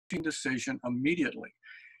decision immediately.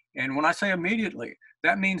 And when I say immediately,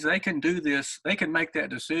 that means they can do this, they can make that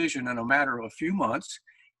decision in a matter of a few months,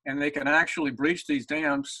 and they can actually breach these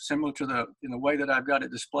dams similar to in the way that I've got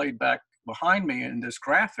it displayed back behind me in this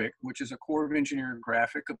graphic, which is a Corps of Engineers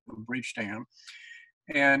graphic of a breach dam,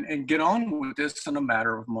 and get on with this in a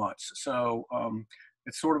matter of months. So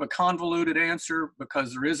it's sort of a convoluted answer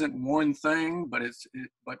because there isn't one thing, but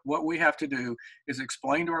but what we have to do is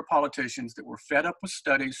explain to our politicians that we're fed up with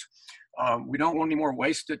studies. We don't want any more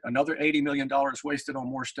another $80 million wasted on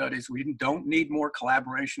more studies. We don't need more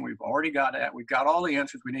collaboration. We've already got that. We've got all the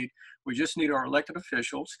answers we need. We just need our elected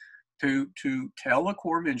officials to tell the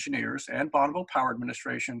Corps of Engineers and Bonneville Power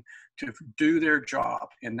Administration to do their job.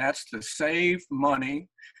 And that's to save money,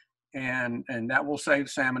 and that will save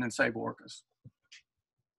salmon and save orcas.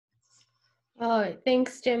 Oh,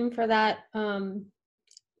 thanks, Jim, for that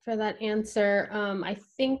answer. I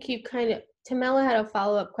think you Tamela had a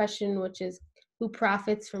follow-up question, which is who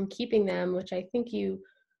profits from keeping them, which I think you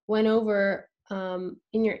went over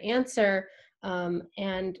in your answer.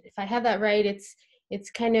 And if I have that right, it's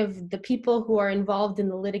kind of the people who are involved in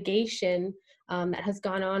the litigation that has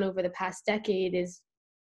gone on over the past decade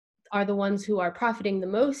are the ones who are profiting the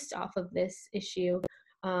most off of this issue,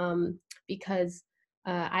 because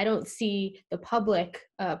I don't see the public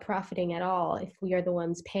profiting at all if we are the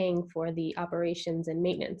ones paying for the operations and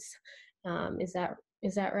maintenance. Is that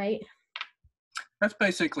right? That's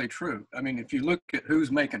basically true. I mean, if you look at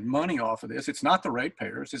who's making money off of this, it's not the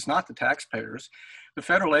ratepayers, it's not the taxpayers. The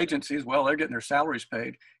federal agencies, well, they're getting their salaries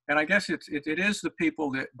paid. And I guess it is the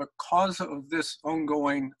people that, because of this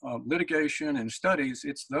ongoing litigation and studies,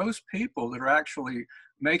 it's those people that are actually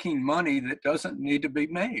making money that doesn't need to be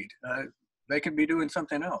made. They can be doing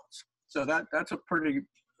something else. So that's a pretty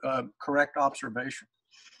correct observation.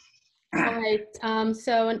 All right,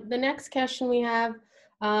 so the next question we have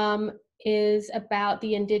is about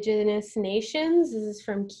the indigenous nations. This is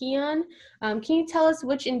from Keon. Can you tell us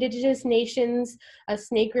which indigenous nations a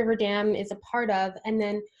Snake River Dam is a part of? And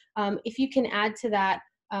then if you can add to that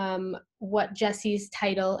what Jesse's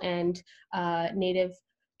title and native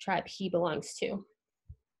tribe he belongs to.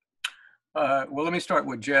 Well, let me start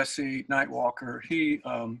with Jesse Nightwalker. He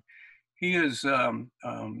is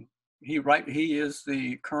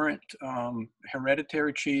the current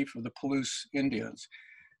hereditary chief of the Palouse Indians.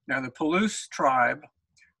 Now, the Palouse tribe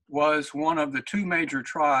was one of the two major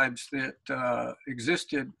tribes that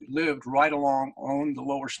lived right along on the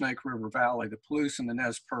lower Snake River Valley, the Palouse and the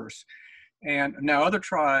Nez Perce. And now other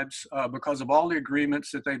tribes, because of all the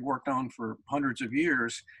agreements that they'd worked on for hundreds of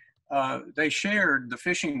years, they shared the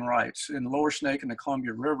fishing rights in the lower Snake and the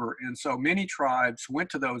Columbia River. And so many tribes went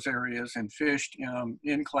to those areas and fished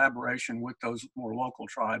in collaboration with those more local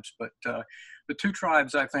tribes. But the two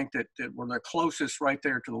tribes, I think, that were the closest right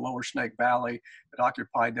there to the lower Snake Valley that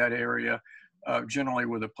occupied that area, generally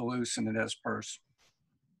were the Palouse and the Nez Perce.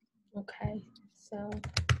 Okay, so.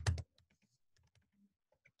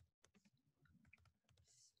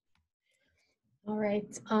 All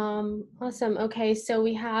right, awesome. Okay, so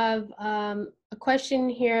we have a question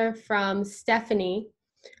here from Stephanie.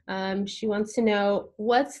 She wants to know,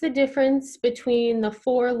 what's the difference between the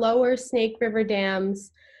 4 lower Snake River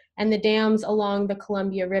dams and the dams along the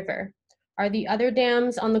Columbia River? Are the other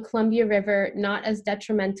dams on the Columbia River not as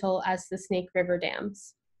detrimental as the Snake River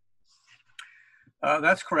dams?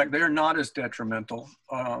 That's correct. They are not as detrimental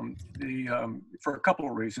for a couple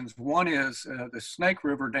of reasons. One is the Snake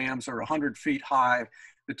River dams are 100 feet high.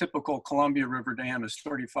 The typical Columbia River dam is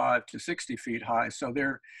 35 to 60 feet high. So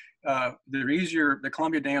they're easier. The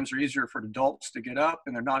Columbia dams are easier for adults to get up,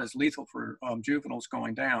 and they're not as lethal for juveniles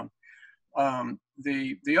going down.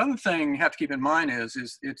 The other thing you have to keep in mind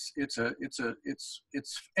is it's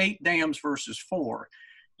 8 dams versus 4.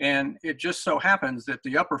 And it just so happens that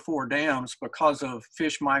the upper 4 dams, because of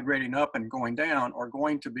fish migrating up and going down, are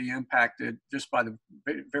going to be impacted just by the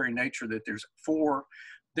very nature that there's 4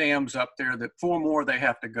 dams up there, that 4 more they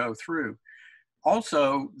have to go through.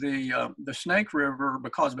 Also, the Snake River,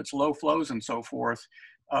 because of its low flows and so forth,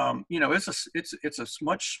 it's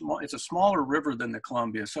a smaller river than the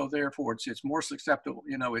Columbia, so therefore it's more susceptible.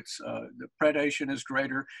 The predation is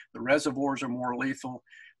greater, the reservoirs are more lethal.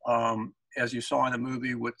 As you saw in the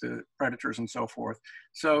movie with the predators and so forth.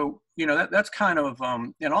 So, that's kind of,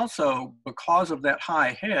 and also because of that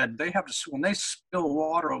high head, they have to, when they spill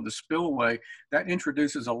water over the spillway, that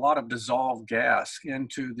introduces a lot of dissolved gas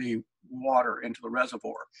into the water, into the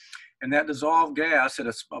reservoir. And that dissolved gas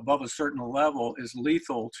above a certain level is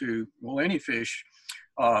lethal to, well, any fish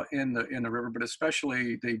in the river, but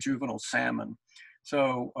especially the juvenile salmon.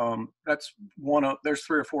 So that's there's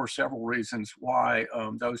three or four several reasons why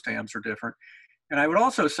those dams are different. And I would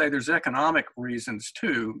also say there's economic reasons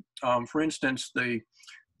too. For instance, the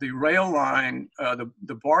rail line,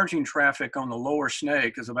 the barging traffic on the lower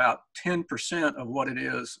Snake is about 10% of what it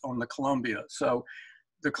is on the Columbia. So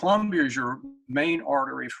the Columbia is your main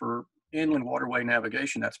artery for inland waterway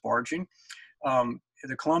navigation, that's barging.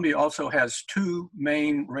 The Columbia also has two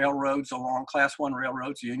main railroads along Class 1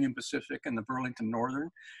 railroads, the Union Pacific and the Burlington Northern.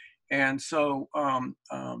 And so, and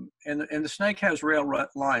the Snake has rail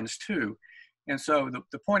lines too. And so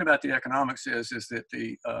the point about the economics is that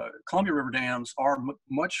the Columbia River dams are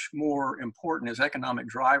much more important as economic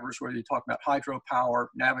drivers, whether you talk about hydropower,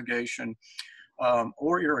 navigation,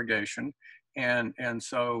 or irrigation. And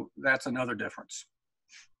so that's another difference.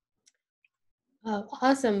 Oh,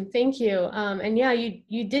 awesome. Thank you. And yeah,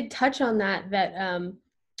 you did touch on that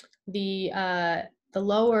the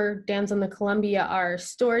lower dams on the Columbia are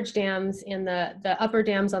storage dams, and the upper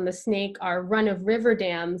dams on the Snake are run-of-river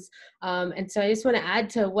dams. And so I just want to add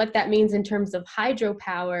to what that means in terms of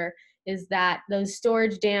hydropower is that those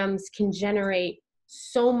storage dams can generate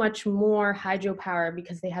so much more hydropower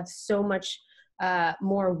because they have so much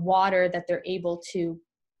more water that they're able to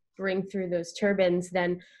bring through those turbines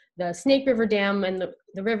than the Snake River Dam, and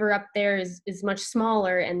the river up there is much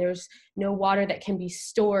smaller, and there's no water that can be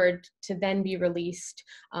stored to then be released,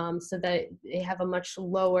 so that they have a much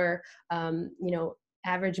lower,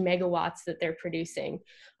 average megawatts that they're producing.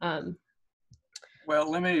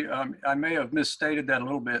 Well, I may have misstated that a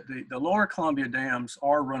little bit. The lower Columbia dams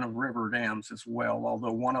are run-of-river dams as well,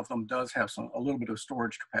 although one of them does have a little bit of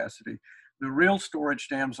storage capacity. The real storage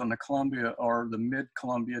dams on the Columbia are the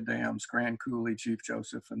mid-Columbia dams, Grand Coulee, Chief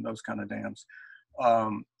Joseph, and those kind of dams.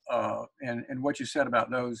 And what you said about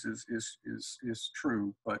those is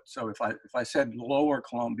true. But so if I said lower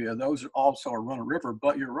Columbia, those also are run-of-river.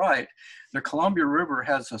 But you're right, the Columbia River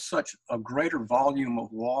has such a greater volume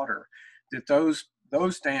of water that those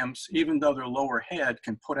dams, even though they're lower head,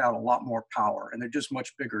 can put out a lot more power, and they're just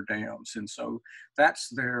much bigger dams. And so that's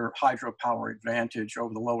their hydropower advantage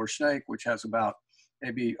over the lower Snake, which has about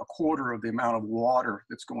maybe a quarter of the amount of water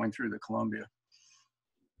that's going through the Columbia.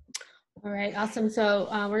 All right, awesome. So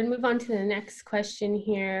we're gonna move on to the next question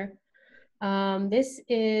here. This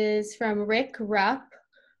is from Rick Rupp.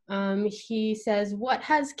 He says, what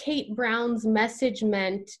has Kate Brown's message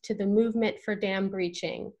meant to the movement for dam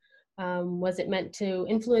breaching? Was it meant to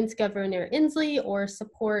influence Governor Inslee or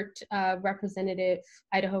support Idaho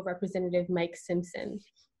Representative Mike Simpson?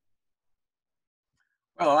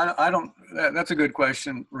 Well, I don't, that's a good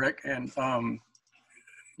question, Rick. And,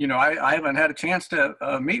 I haven't had a chance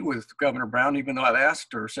to meet with Governor Brown, even though I've asked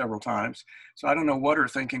her several times. So I don't know what her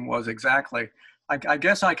thinking was exactly. I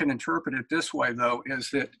guess I can interpret it this way, though, is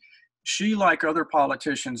that she, like other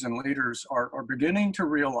politicians and leaders, are beginning to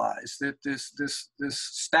realize that this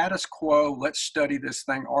status quo, let's study this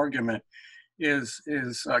thing argument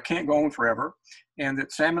can't go on forever, and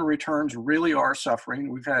that salmon returns really are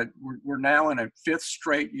suffering. We're now in a fifth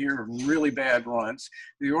straight year of really bad runs.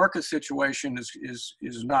 The orca situation is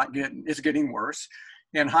getting worse,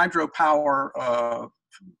 and hydropower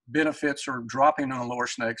benefits are dropping on the lower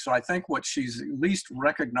Snake. So I think what she's at least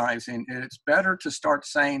recognizing, it's better to start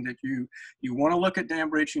saying that you want to look at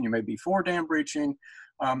dam breaching, you may be for dam breaching.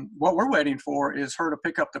 What we're waiting for is her to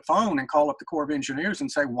pick up the phone and call up the Corps of Engineers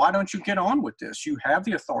and say, why don't you get on with this? You have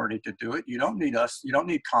the authority to do it. You don't need us. You don't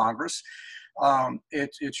need Congress.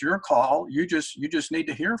 It's your call. You just need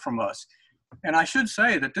to hear from us. And I should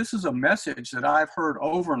say that this is a message that I've heard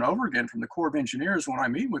over and over again from the Corps of Engineers when I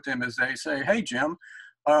meet with them, is they say, hey, Jim,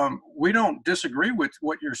 we don't disagree with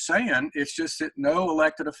what you're saying. It's just that no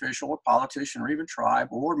elected official or politician or even tribe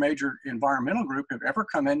or major environmental group have ever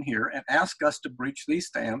come in here and asked us to breach these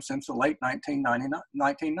dams since the late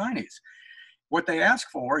 1990s. What they ask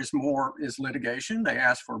for is litigation. They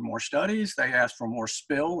ask for more studies. They ask for more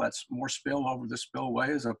spill. That's more spill over the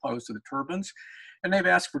spillway as opposed to the turbines. And they've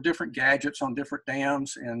asked for different gadgets on different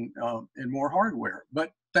dams and more hardware.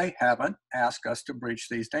 But they haven't asked us to breach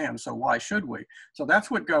these dams, so why should we? So that's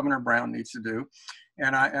what Governor Brown needs to do.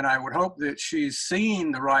 And I would hope that she's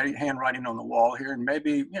seeing the handwriting on the wall here, and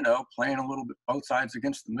maybe, playing a little bit both sides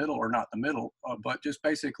against the middle, or not the middle, but just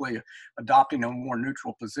basically adopting a more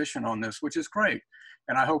neutral position on this, which is great.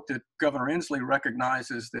 And I hope that Governor Inslee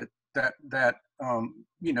recognizes that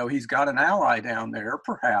he's got an ally down there.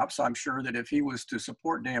 Perhaps, I'm sure that if he was to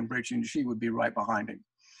support dam breaching, she would be right behind him.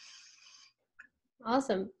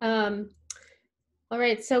 Awesome. All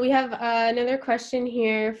right, so we have another question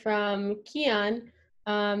here from Keon.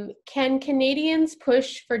 Can Canadians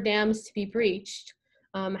push for dams to be breached?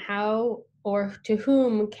 How or to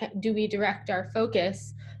whom do we direct our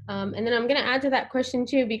focus? And then I'm going to add to that question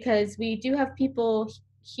too, because we do have people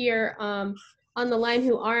here on the line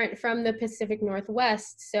who aren't from the Pacific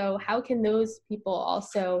Northwest. So how can those people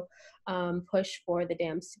also push for the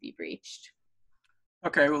dams to be breached?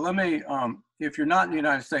 Okay, well, let me, if you're not in the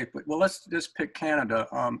United States, but well, let's just pick Canada.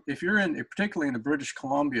 If you're in, particularly in the British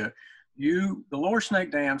Columbia, the lower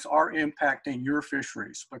snake dams are impacting your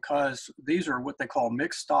fisheries because these are what they call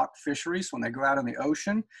mixed stock fisheries. When they go out in the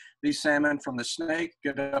ocean, these salmon from the snake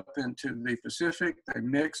get up into the Pacific, they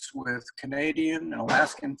mix with Canadian and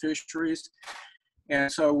Alaskan fisheries.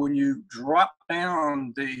 And so when you drop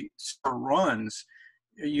down the runs,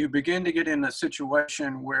 you begin to get in a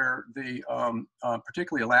situation where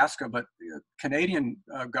particularly Alaska, but Canadian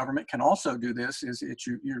government can also do this, is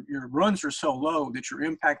your runs are so low that you're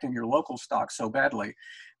impacting your local stocks so badly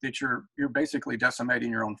that you're basically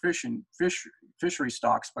decimating your own fishery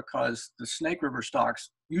stocks, because the Snake River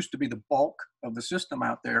stocks used to be the bulk of the system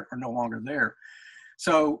out there are no longer there.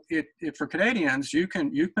 So for Canadians, you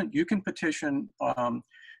can petition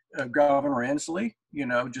Governor Inslee,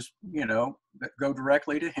 go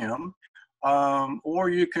directly to him, or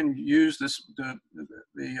you can use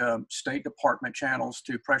the State Department channels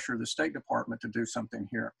to pressure the State Department to do something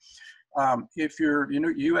here. If you're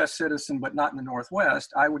U.S. citizen but not in the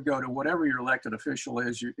Northwest, I would go to whatever your elected official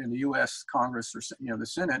is in the U.S. Congress or the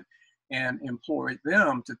Senate, and employ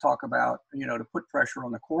them to talk about, to put pressure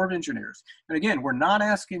on the Corps of Engineers. And again, we're not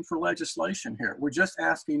asking for legislation here. We're just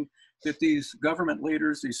asking that these government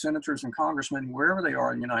leaders, these senators and congressmen, wherever they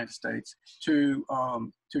are in the United States, to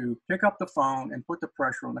pick up the phone and put the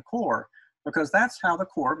pressure on the Corps, because that's how the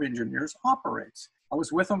Corps of Engineers operates. I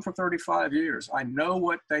was with them for 35 years. I know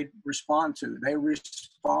what they respond to. They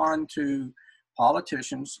respond to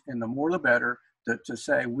politicians, and the more the better, to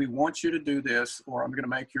say, we want you to do this, or I'm going to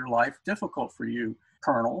make your life difficult for you,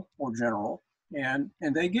 Colonel or General, and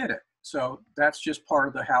they get it. So that's just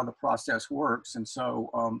part of how the process works. And so,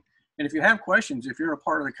 and if you have questions, if you're a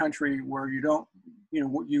part of the country where you don't,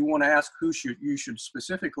 you want to ask who you should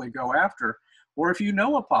specifically go after, or if you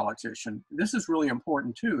know a politician, this is really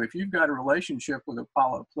important too. If you've got a relationship with a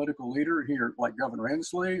political leader here, like Governor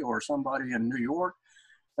Inslee or somebody in New York,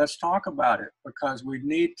 let's talk about it, because we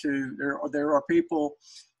need to, there are people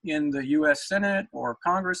in the U.S. Senate or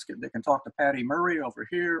Congress that can talk to Patty Murray over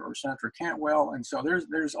here, or Senator Cantwell. And so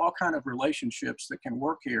there's all kind of relationships that can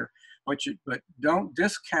work here, but don't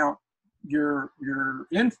discount your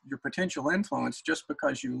potential influence just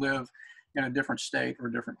because you live in a different state or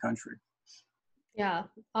a different country. Yeah,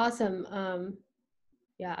 awesome.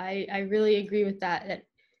 Yeah, I really agree with that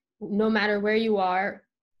no matter where you are,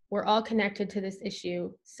 we're all connected to this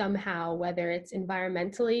issue somehow, whether it's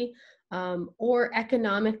environmentally or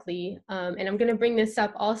economically. And I'm going to bring this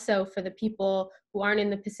up also for the people who aren't in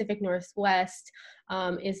the Pacific Northwest,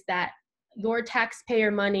 is that your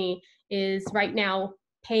taxpayer money is right now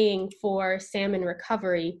paying for salmon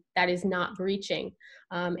recovery that is not breaching.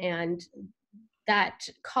 And that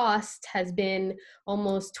cost has been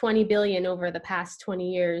almost 20 billion over the past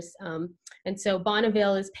 20 years. And so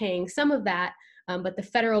Bonneville is paying some of that, but the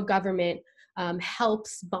federal government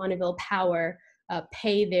helps Bonneville Power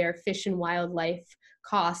pay their fish and wildlife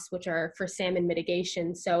costs, which are for salmon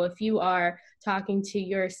mitigation. So if you are talking to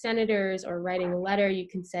your senators or writing a letter, you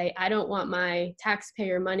can say, I don't want my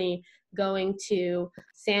taxpayer money going to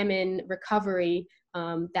salmon recovery.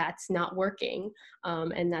 That's not working,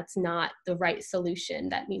 and that's not the right solution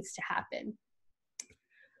that needs to happen.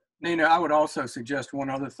 Nina, I would also suggest one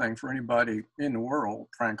other thing for anybody in the world,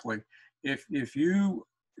 frankly. If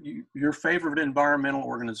your favorite environmental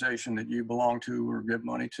organization that you belong to or give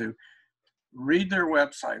money to, read their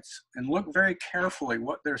websites and look very carefully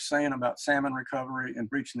what they're saying about salmon recovery and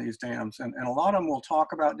breaching these dams. And a lot of them will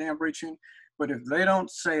talk about dam breaching, but if they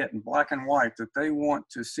don't say it in black and white that they want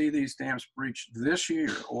to see these dams breached this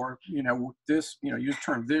year, or use the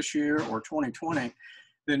term this year or 2020,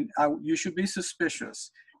 then you should be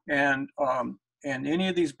suspicious. And any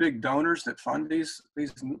of these big donors that fund these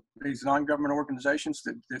non-government organizations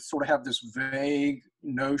that sort of have this vague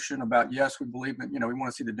notion about, yes, we believe that, we want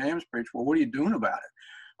to see the dams breached. Well, what are you doing about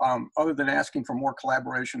it? Other than asking for more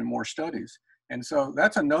collaboration and more studies. And so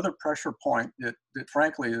that's another pressure point that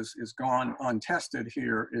frankly is gone untested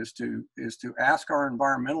here, is to ask our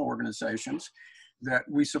environmental organizations that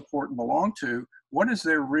we support and belong to, what is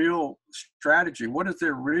their real strategy? What is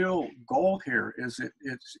their real goal here? Is it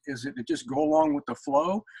to just go along with the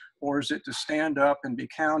flow, or is it to stand up and be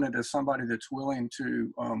counted as somebody that's willing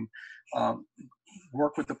to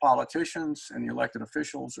work with the politicians and the elected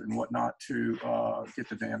officials and whatnot to get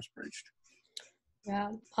the dams breached?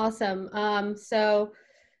 Yeah, awesome. So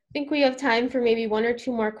I think we have time for maybe one or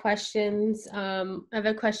two more questions. I have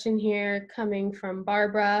a question here coming from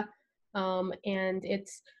Barbara, and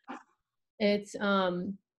it's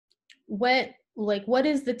what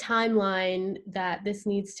is the timeline that this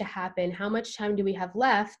needs to happen? How much time do we have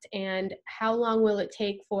left, and how long will it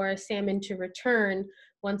take for salmon to return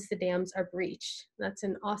once the dams are breached? That's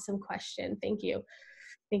an awesome question. Thank you.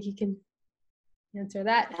 I think you can answer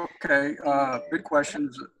that. Okay, good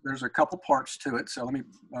questions. There's a couple parts to it, so let me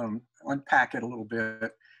unpack it a little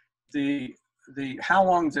bit. The how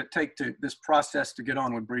long does it take to this process to get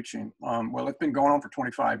on with breaching? Well, it's been going on for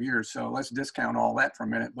 25 years, so let's discount all that for a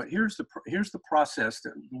minute. But here's the process,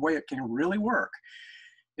 that the way it can really work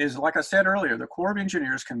is, like I said earlier, the Corps of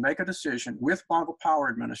Engineers can make a decision with Bonneville Power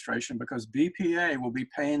Administration, because BPA will be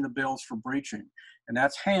paying the bills for breaching, and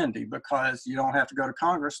that's handy because you don't have to go to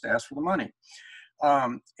Congress to ask for the money.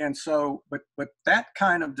 And so, but that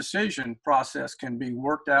kind of decision process can be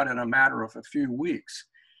worked out in a matter of a few weeks.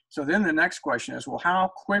 So then the next question is, well,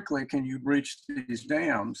 how quickly can you breach these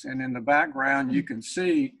dams? And in the background, you can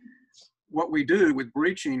see what we do with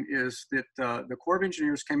breaching is that the Corps of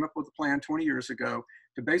Engineers came up with a plan 20 years ago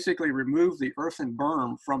to basically remove the earthen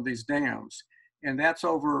berm from these dams. And that's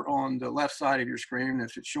over on the left side of your screen,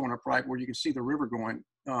 if it's showing up right, where you can see the river going.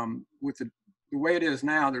 With the way it is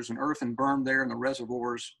now, there's an earthen berm there and the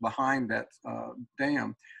reservoirs behind that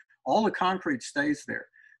dam. All the concrete stays there.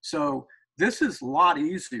 So this is a lot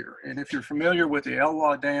easier. And if you're familiar with the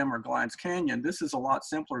Elwha Dam or Glines Canyon, this is a lot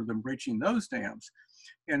simpler than breaching those dams.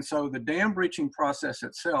 And so the dam breaching process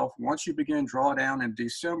itself, once you begin drawdown in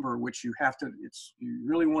December, which you have to, you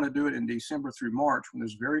really want to do it in December through March when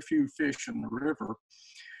there's very few fish in the river.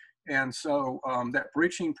 And so that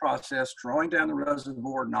breaching process, drawing down the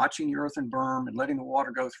reservoir, notching the earthen berm, and letting the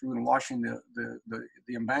water go through and washing the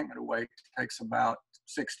embankment away takes about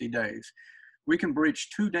 60 days. We can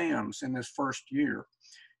breach 2 dams in this first year.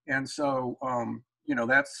 And so, you know,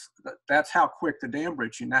 that's how quick the dam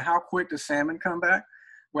breaching. Now, how quick does salmon come back?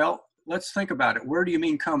 Well, let's think about it. Where do you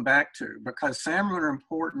mean come back to? Because salmon are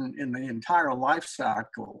important in the entire life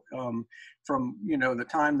cycle, from, you know, the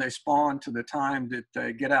time they spawn to the time that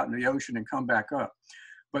they get out in the ocean and come back up.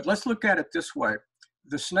 But let's look at it this way.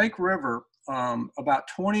 The Snake River, about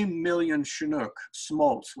 20 million Chinook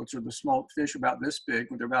smolts, which are the smolt fish about this big,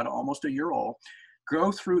 they're about almost a year old,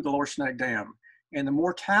 go through the Lower Snake Dam. And the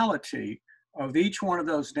mortality of each one of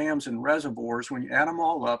those dams and reservoirs, when you add them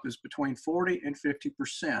all up, is between 40 and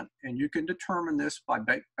 50%. And you can determine this by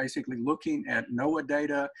basically looking at NOAA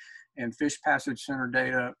data and Fish Passage Center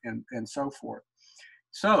data and so forth.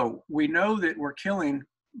 So we know that we're killing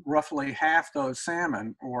roughly half those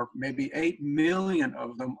salmon, or maybe 8 million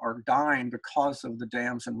of them are dying because of the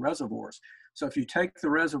dams and reservoirs. So if you take the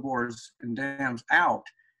reservoirs and dams out,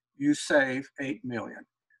 you save 8 million.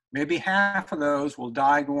 Maybe half of those will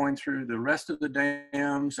die going through the rest of the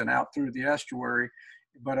dams and out through the estuary,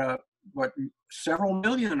 but several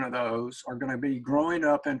million of those are going to be growing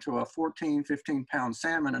up into a 14, 15-pound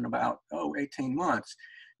salmon in about 18 months.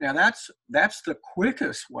 Now that's the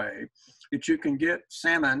quickest way that you can get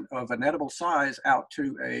salmon of an edible size out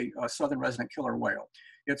to a southern resident killer whale.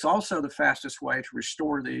 It's also the fastest way to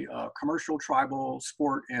restore the commercial, tribal,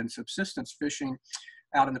 sport, and subsistence fishing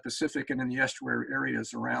out in the Pacific and in the estuary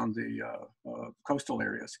areas around the coastal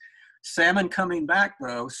areas. Salmon coming back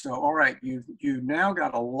though, so all right, you've now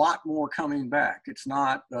got a lot more coming back. It's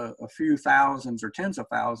not a few thousands or tens of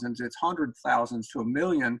thousands, it's hundreds of thousands to 1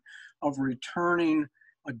 million of returning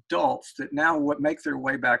adults that now make their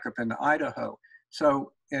way back up into Idaho.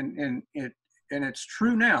 So, and it's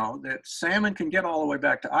true now that salmon can get all the way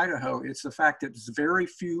back to Idaho. It's the fact that very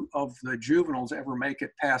few of the juveniles ever make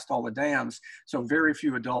it past all the dams, so very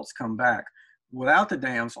few adults come back. Without the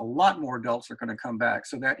dams, a lot more adults are going to come back.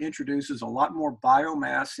 So that introduces a lot more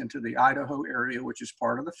biomass into the Idaho area, which is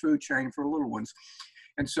part of the food chain for little ones.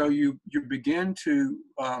 And so you begin to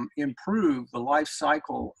improve the life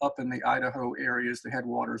cycle up in the Idaho areas, the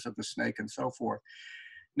headwaters of the Snake and so forth.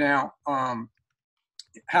 Now,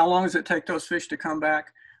 how long does it take those fish to come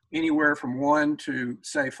back? Anywhere from 1 to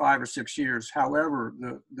say 5 or 6 years. However,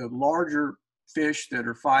 the larger fish that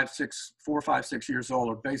are 4, 5, 6 years old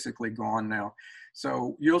are basically gone now.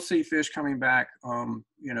 So you'll see fish coming back,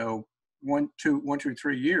 you know, 1, 2,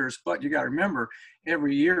 3 years, but you got to remember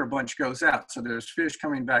every year a bunch goes out. So there's fish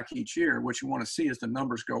coming back each year. What you want to see is the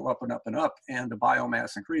numbers go up and up and up, and the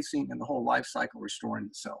biomass increasing and the whole life cycle restoring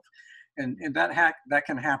itself. And that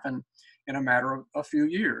can happen in a matter of a few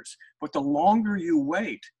years. But the longer you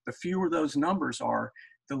wait, the fewer those numbers are,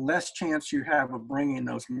 the less chance you have of bringing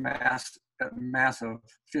those mass that massive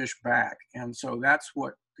fish back. And so that's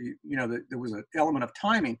what, there was an element of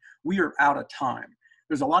timing. We are out of time.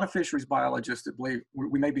 There's a lot of fisheries biologists that believe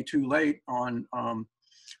we may be too late on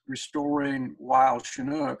restoring wild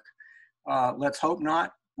Chinook. Let's hope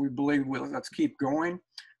not. We believe let's keep going.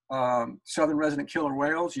 Southern resident killer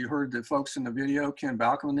whales, you heard the folks in the video, Ken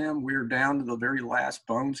Balcom and them, we're down to the very last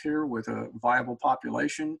bones here with a viable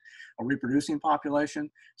population, a reproducing population.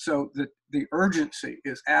 So the urgency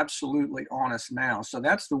is absolutely on us now. So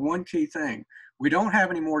that's the one key thing. We don't have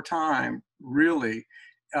any more time, really,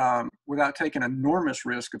 without taking enormous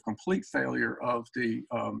risk of complete failure of the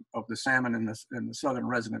salmon and the southern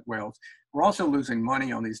resident whales. We're also losing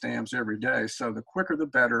money on these dams every day, so the quicker the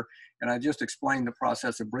better. And I just explained the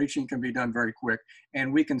process of breaching can be done very quick,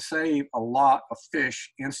 and we can save a lot of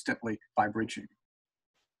fish instantly by breaching.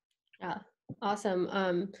 Yeah, awesome.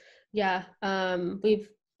 I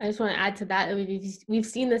just want to add to that. We've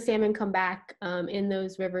seen the salmon come back in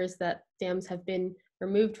those rivers that dams have been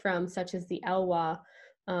removed from, such as the Elwha.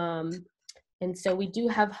 And so we do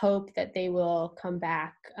have hope that they will come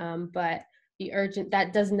back, but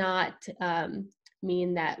that does not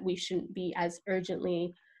mean that we shouldn't be as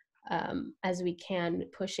urgently as we can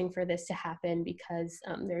pushing for this to happen, because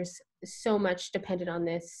there's so much dependent on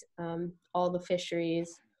this, all the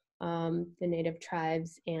fisheries, the native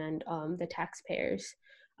tribes, and the taxpayers.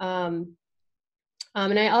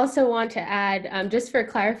 And I also want to add, just for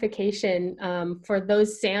clarification, for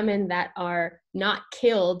those salmon that are not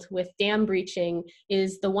killed with dam breaching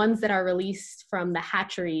is the ones that are released from the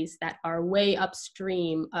hatcheries that are way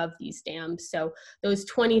upstream of these dams. So those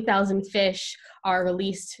 20,000 fish are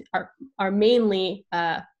released, are mainly,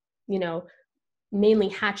 mainly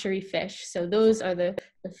hatchery fish. So those are the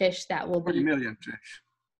fish that will be— 20 million fish.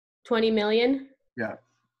 20 million? Yeah.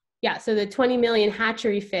 Yeah, so the 20 million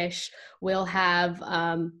hatchery fish will have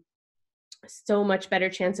so much better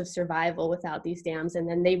chance of survival without these dams, and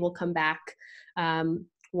then they will come back 1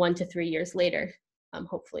 to 3 years later,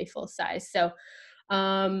 hopefully full size. So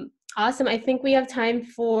awesome. I think we have time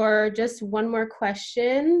for just one more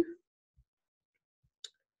question.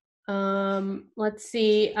 Let's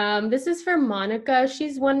see. This is for Monica.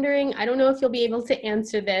 She's wondering, I don't know if you'll be able to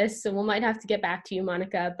answer this, so we might have to get back to you,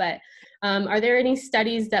 Monica, but are there any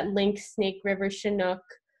studies that link Snake River Chinook,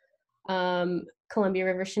 Columbia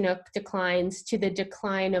River Chinook declines to the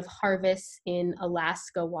decline of harvests in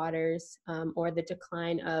Alaska waters, or the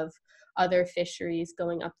decline of other fisheries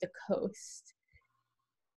going up the coast?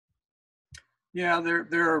 Yeah,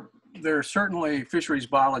 there are certainly fisheries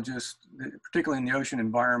biologists, particularly in the ocean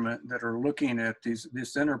environment, that are looking at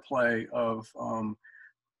this interplay of are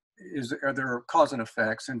there cause and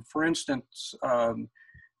effects. And for instance,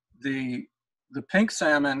 the pink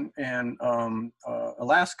salmon in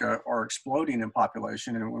Alaska are exploding in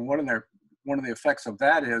population, and one of the effects of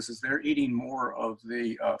that is they're eating more of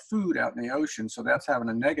the food out in the ocean, so that's having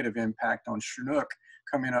a negative impact on Chinook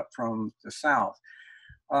coming up from the south.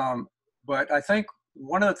 But I think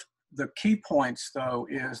one of the key points, though,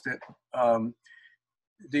 is that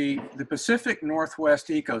the Pacific Northwest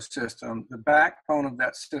ecosystem, the backbone of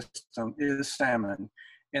that system is salmon,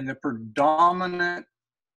 and the predominant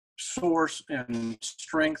source and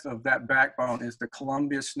strength of that backbone is the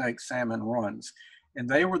Columbia snake salmon runs. And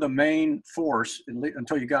they were the main force,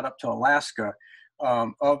 until you got up to Alaska,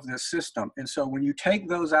 of this system. And so when you take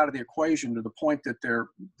those out of the equation to the point that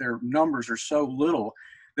their numbers are so little,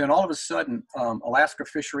 then all of a sudden Alaska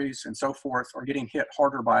fisheries and so forth are getting hit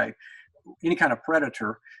harder by any kind of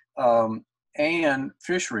predator and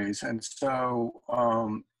fisheries. And so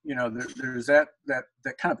there's that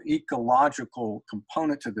kind of ecological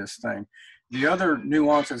component to this thing. The other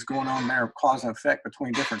nuances going on there of cause and effect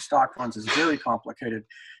between different stock runs is very complicated,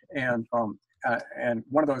 and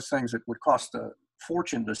one of those things that would cost a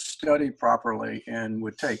fortune to study properly and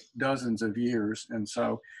would take dozens of years. And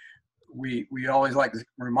so we always like to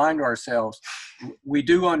remind ourselves, we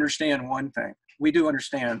do understand one thing. We do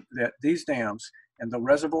understand that these dams and the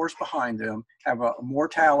reservoirs behind them have a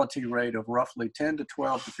mortality rate of roughly 10 to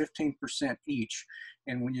 12 to 15% each.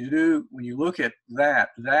 And when you look at that,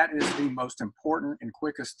 that is the most important and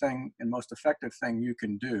quickest thing and most effective thing you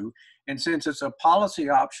can do. And since it's a policy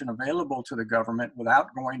option available to the government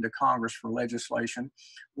without going to Congress for legislation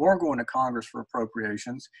or going to Congress for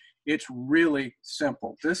appropriations, it's really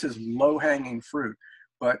simple. This is low-hanging fruit,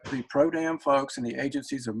 but the pro-dam folks and the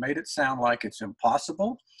agencies have made it sound like it's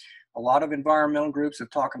impossible. A lot of environmental groups are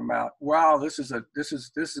talking about, wow, this is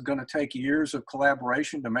going to take years of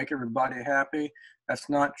collaboration to make everybody happy. That's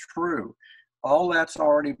not true. All that's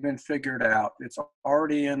already been figured out. It's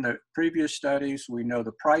already in the previous studies. We know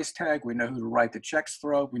the price tag. We know who to write the checks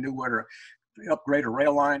through. We knew where to upgrade a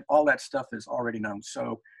rail line. All that stuff is already known.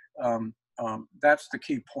 So that's the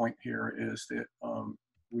key point here, is that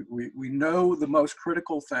we know the most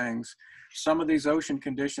critical things. Some of these ocean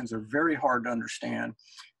conditions are very hard to understand.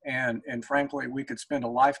 And frankly, we could spend a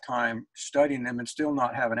lifetime studying them and still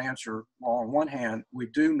not have an answer. Well, on one hand, we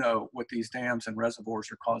do know what these dams and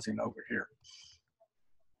reservoirs are causing over here.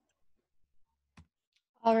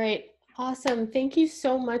 All right, awesome. Thank you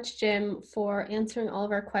so much, Jim, for answering all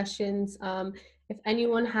of our questions. If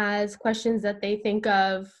anyone has questions that they think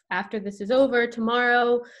of after this is over,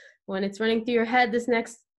 tomorrow, when it's running through your head this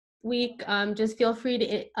next week, just feel free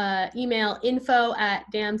to email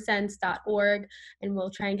info@damsense.org, and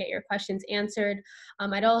we'll try and get your questions answered.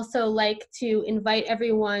 I'd also like to invite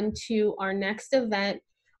everyone to our next event,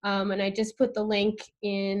 and I just put the link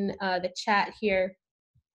in the chat here.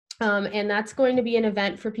 And that's going to be an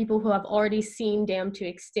event for people who have already seen Dam to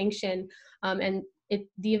Extinction. And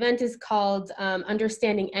the event is called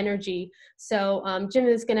Understanding Energy. So Jim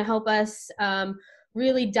is going to help us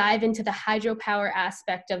really dive into the hydropower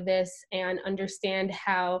aspect of this and understand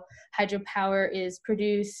how hydropower is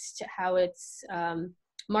produced, how it's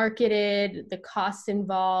marketed, the costs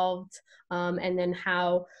involved, and then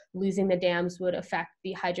how losing the dams would affect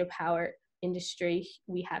the hydropower industry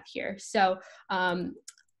we have here. So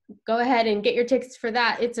go ahead and get your tickets for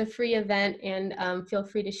that. It's a free event, and feel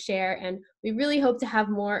free to share. And we really hope to have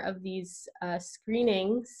more of these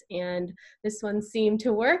screenings, and this one seemed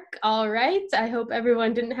to work all right. I hope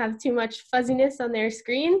everyone didn't have too much fuzziness on their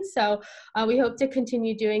screen. So we hope to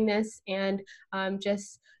continue doing this, and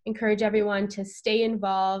just encourage everyone to stay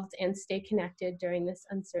involved and stay connected during this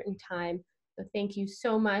uncertain time. So thank you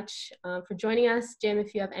so much for joining us. Jim,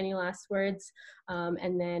 if you have any last words,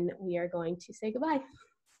 and then we are going to say goodbye.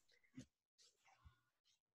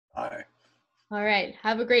 Bye. All right.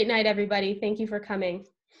 Have a great night, everybody. Thank you for coming.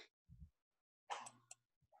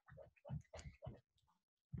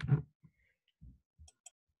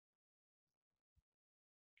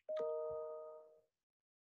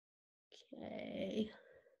 Okay.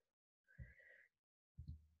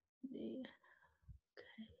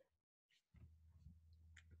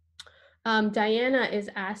 Diana is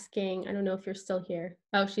asking, I don't know if you're still here.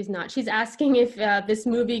 Oh, she's not. She's asking if this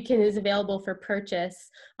movie is available for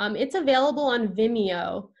purchase. It's available on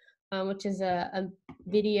Vimeo, which is a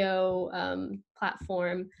video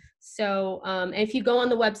platform. So if you go on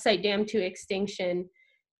the website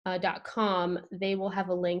dam2extinction.com, they will have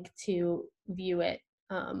a link to view it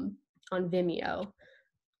on Vimeo.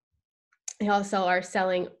 They also are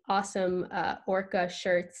selling awesome orca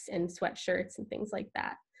shirts and sweatshirts and things like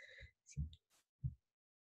that.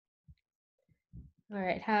 All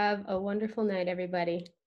right, have a wonderful night, everybody.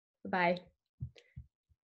 Bye.